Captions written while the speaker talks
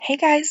Hey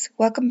guys,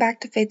 welcome back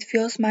to Faith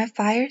Fuels My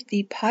Fire,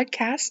 the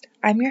podcast.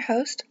 I'm your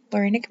host,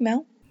 Lorena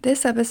Camille.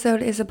 This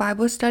episode is a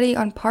Bible study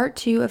on part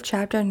 2 of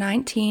chapter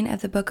 19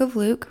 of the book of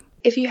Luke.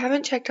 If you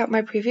haven't checked out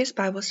my previous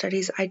Bible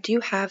studies, I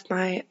do have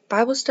my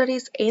Bible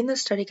studies and the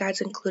study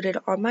guides included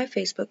on my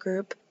Facebook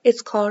group.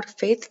 It's called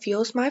Faith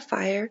Fuels My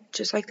Fire,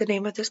 just like the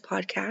name of this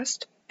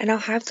podcast. And I'll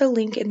have the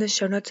link in the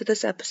show notes of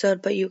this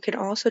episode, but you can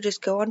also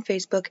just go on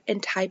Facebook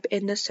and type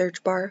in the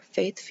search bar,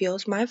 Faith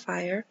Fuels My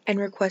Fire, and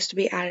request to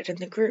be added in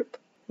the group.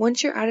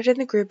 Once you're added in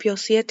the group, you'll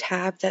see a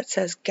tab that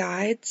says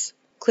Guides.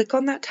 Click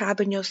on that tab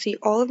and you'll see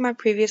all of my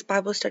previous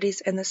Bible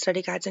studies and the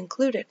study guides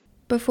included.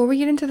 Before we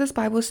get into this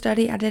Bible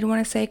study, I did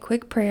want to say a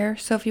quick prayer,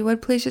 so if you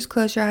would please just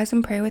close your eyes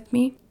and pray with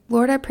me.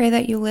 Lord, I pray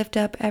that you lift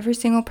up every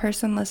single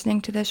person listening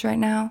to this right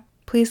now.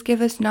 Please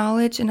give us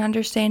knowledge and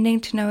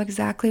understanding to know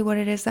exactly what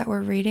it is that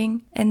we're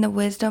reading and the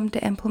wisdom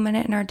to implement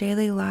it in our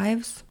daily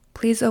lives.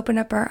 Please open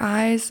up our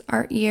eyes,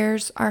 our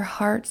ears, our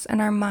hearts,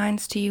 and our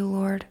minds to you,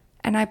 Lord.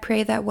 And I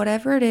pray that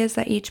whatever it is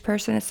that each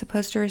person is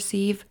supposed to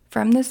receive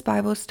from this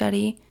Bible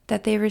study,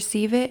 that they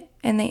receive it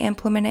and they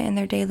implement it in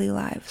their daily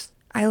lives.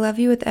 I love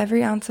you with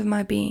every ounce of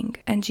my being.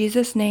 In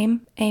Jesus'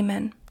 name,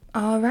 amen.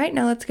 All right,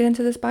 now let's get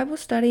into this Bible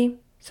study.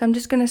 So I'm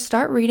just going to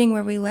start reading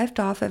where we left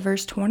off at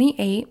verse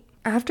 28.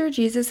 After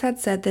Jesus had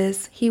said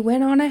this, he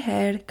went on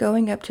ahead,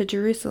 going up to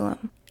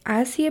Jerusalem.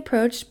 As he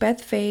approached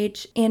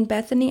Bethphage and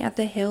Bethany at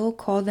the hill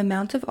called the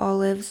Mount of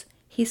Olives,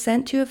 he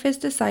sent 2 of his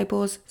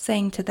disciples,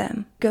 saying to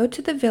them, "Go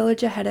to the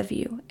village ahead of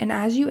you, and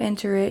as you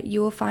enter it,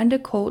 you will find a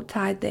colt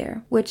tied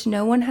there, which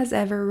no one has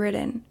ever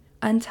ridden.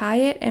 Untie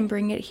it and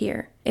bring it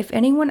here. If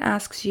anyone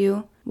asks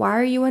you, 'Why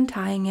are you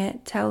untying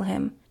it?' tell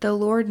him, 'The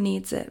Lord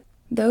needs it.'"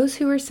 Those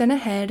who were sent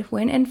ahead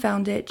went and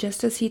found it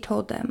just as he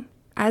told them.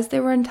 As they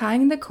were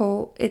untying the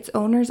colt, its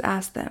owners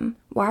asked them,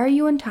 "Why are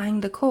you untying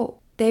the colt?"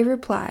 They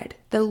replied,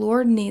 "The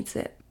Lord needs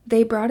it."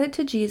 They brought it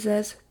to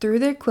Jesus, threw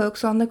their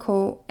cloaks on the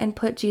colt, and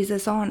put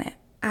Jesus on it.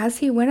 As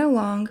he went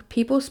along,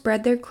 people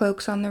spread their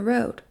cloaks on the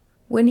road.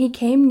 When he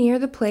came near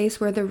the place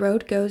where the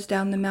road goes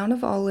down the Mount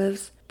of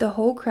Olives, the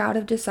whole crowd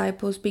of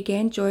disciples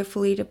began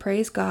joyfully to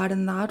praise God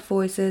in loud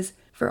voices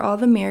for all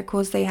the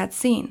miracles they had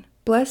seen.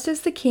 "Blessed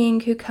is the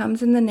King who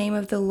comes in the name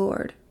of the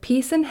Lord.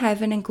 Peace in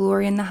heaven and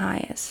glory in the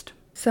highest."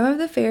 Some of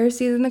the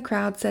Pharisees in the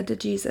crowd said to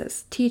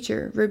Jesus,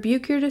 "Teacher,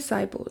 rebuke your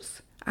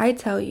disciples." "I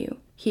tell you,"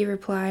 he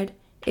replied,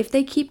 "if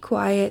they keep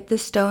quiet, the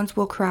stones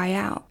will cry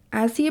out."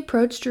 As he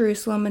approached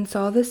Jerusalem and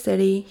saw the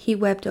city, he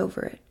wept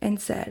over it and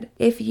said,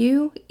 "If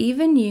you,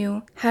 even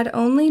you, had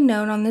only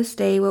known on this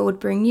day what would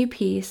bring you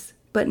peace,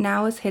 but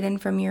now is hidden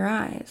from your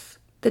eyes.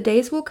 The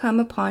days will come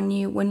upon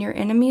you when your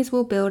enemies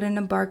will build an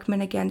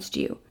embankment against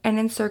you, and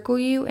encircle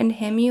you and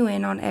hem you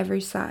in on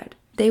every side.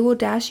 They will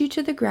dash you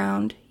to the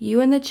ground,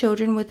 you and the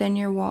children within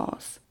your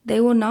walls.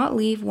 They will not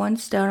leave one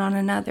stone on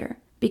another,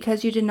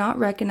 because you did not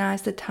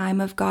recognize the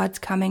time of God's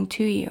coming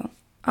to you."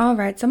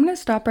 Alright, so I'm going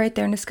to stop right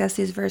there and discuss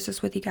these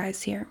verses with you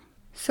guys here.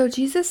 So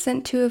Jesus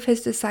sent 2 of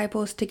his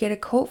disciples to get a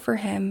colt for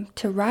him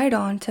to ride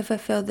on to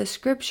fulfill the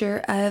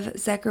scripture of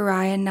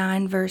Zechariah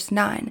 9 verse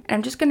 9. And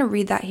I'm just going to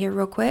read that here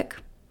real quick.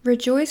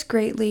 "Rejoice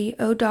greatly,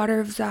 O daughter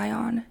of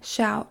Zion.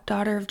 Shout,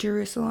 daughter of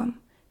Jerusalem.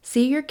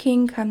 See, your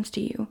king comes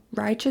to you,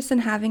 righteous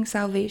and having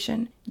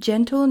salvation,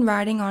 gentle and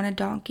riding on a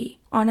donkey,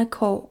 on a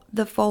colt,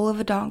 the foal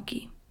of a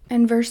donkey."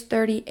 In verse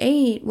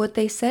 38, what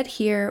they said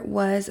here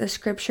was a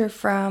scripture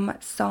from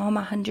Psalm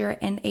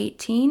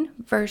 118,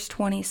 verse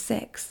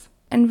 26.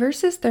 In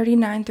verses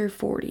 39 through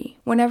 40,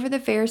 whenever the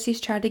Pharisees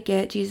tried to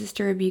get Jesus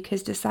to rebuke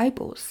his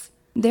disciples,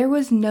 there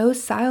was no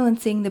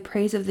silencing the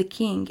praise of the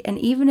king, and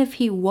even if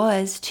he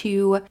was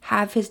to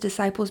have his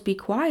disciples be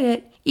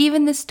quiet,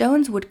 even the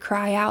stones would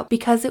cry out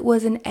because it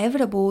was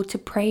inevitable to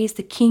praise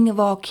the King of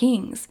all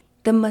kings.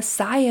 The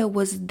Messiah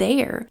was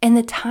there, and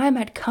the time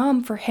had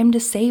come for him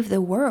to save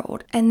the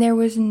world, and there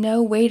was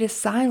no way to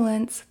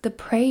silence the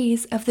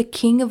praise of the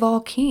King of all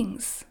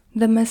kings,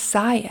 the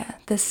Messiah,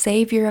 the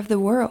Savior of the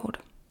world.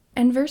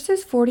 In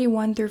verses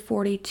 41 through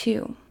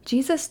 42,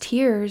 Jesus'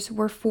 tears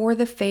were for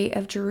the fate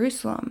of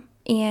Jerusalem,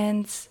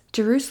 and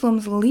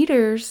Jerusalem's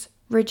leaders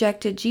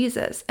rejected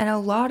Jesus, and a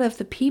lot of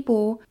the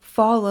people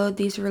followed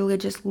these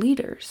religious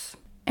leaders.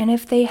 And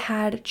if they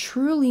had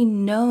truly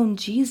known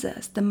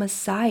Jesus, the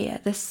Messiah,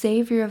 the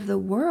Savior of the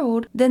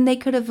world, then they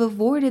could have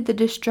avoided the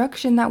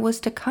destruction that was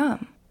to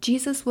come.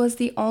 Jesus was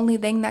the only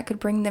thing that could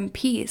bring them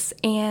peace,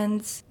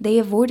 and they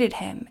avoided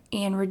him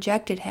and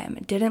rejected him,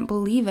 didn't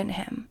believe in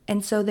him,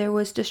 and so there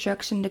was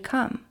destruction to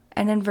come.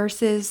 And in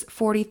verses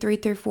 43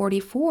 through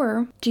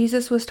 44,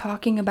 Jesus was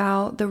talking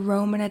about the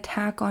Roman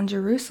attack on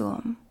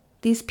Jerusalem.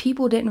 These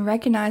people didn't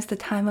recognize the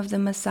time of the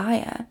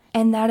Messiah,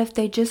 and that if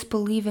they just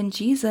believe in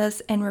Jesus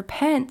and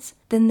repent,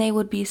 then they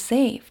would be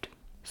saved.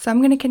 So I'm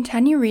going to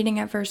continue reading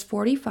at verse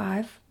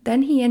 45.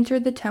 "Then he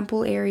entered the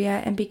temple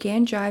area and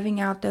began driving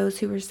out those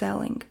who were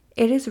selling.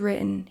 'It is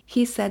written,'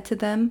 he said to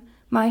them,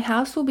 'My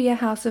house will be a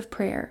house of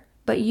prayer,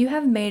 but you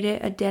have made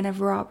it a den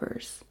of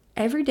robbers.'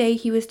 Every day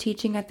he was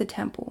teaching at the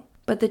temple,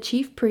 but the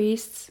chief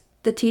priests,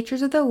 the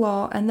teachers of the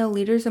law, and the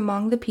leaders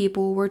among the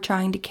people were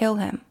trying to kill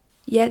him.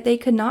 yet they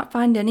could not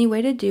find any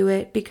way to do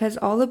it because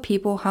all the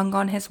people hung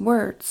on his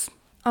words.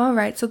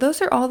 Alright, so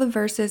those are all the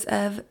verses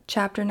of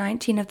chapter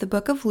 19 of the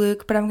book of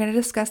Luke, but I'm going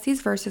to discuss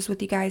these verses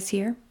with you guys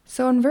here.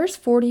 So in verse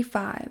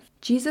 45,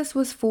 Jesus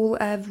was full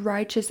of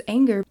righteous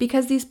anger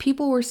because these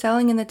people were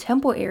selling in the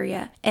temple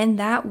area, and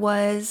that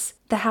was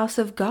the house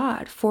of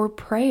God for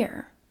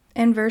prayer.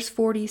 In verse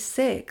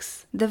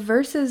 46, the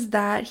verses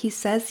that he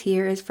says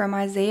here is from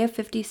Isaiah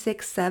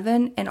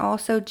 56:7 and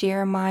also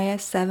Jeremiah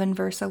 7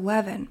 verse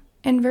 11.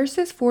 In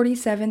verses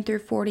 47 through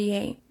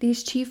 48,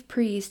 these chief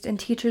priests and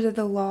teachers of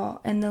the law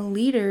and the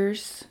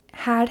leaders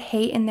had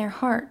hate in their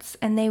hearts,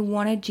 and they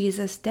wanted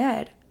Jesus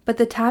dead. But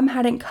the time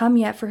hadn't come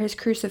yet for his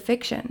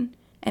crucifixion,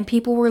 and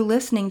people were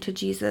listening to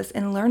Jesus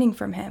and learning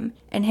from him,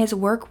 and his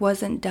work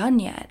wasn't done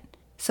yet,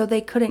 so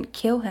they couldn't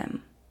kill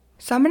him.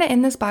 So I'm going to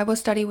end this Bible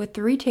study with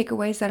 3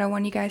 takeaways that I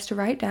want you guys to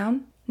write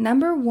down.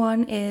 Number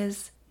 1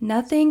 is,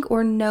 nothing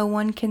or no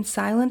one can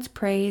silence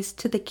praise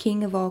to the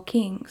King of all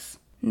kings.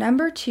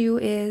 Number 2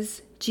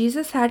 is,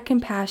 Jesus had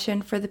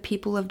compassion for the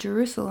people of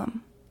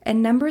Jerusalem.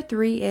 And number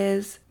 3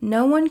 is,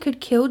 no one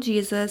could kill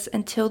Jesus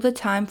until the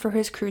time for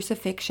his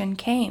crucifixion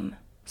came.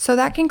 So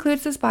that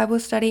concludes this Bible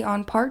study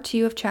on part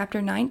 2 of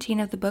chapter 19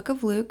 of the book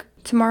of Luke.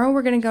 Tomorrow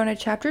we're going to go into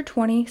chapter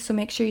 20, so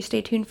make sure you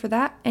stay tuned for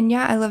that. And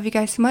yeah, I love you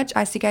guys so much.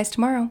 I see you guys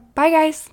tomorrow. Bye, guys!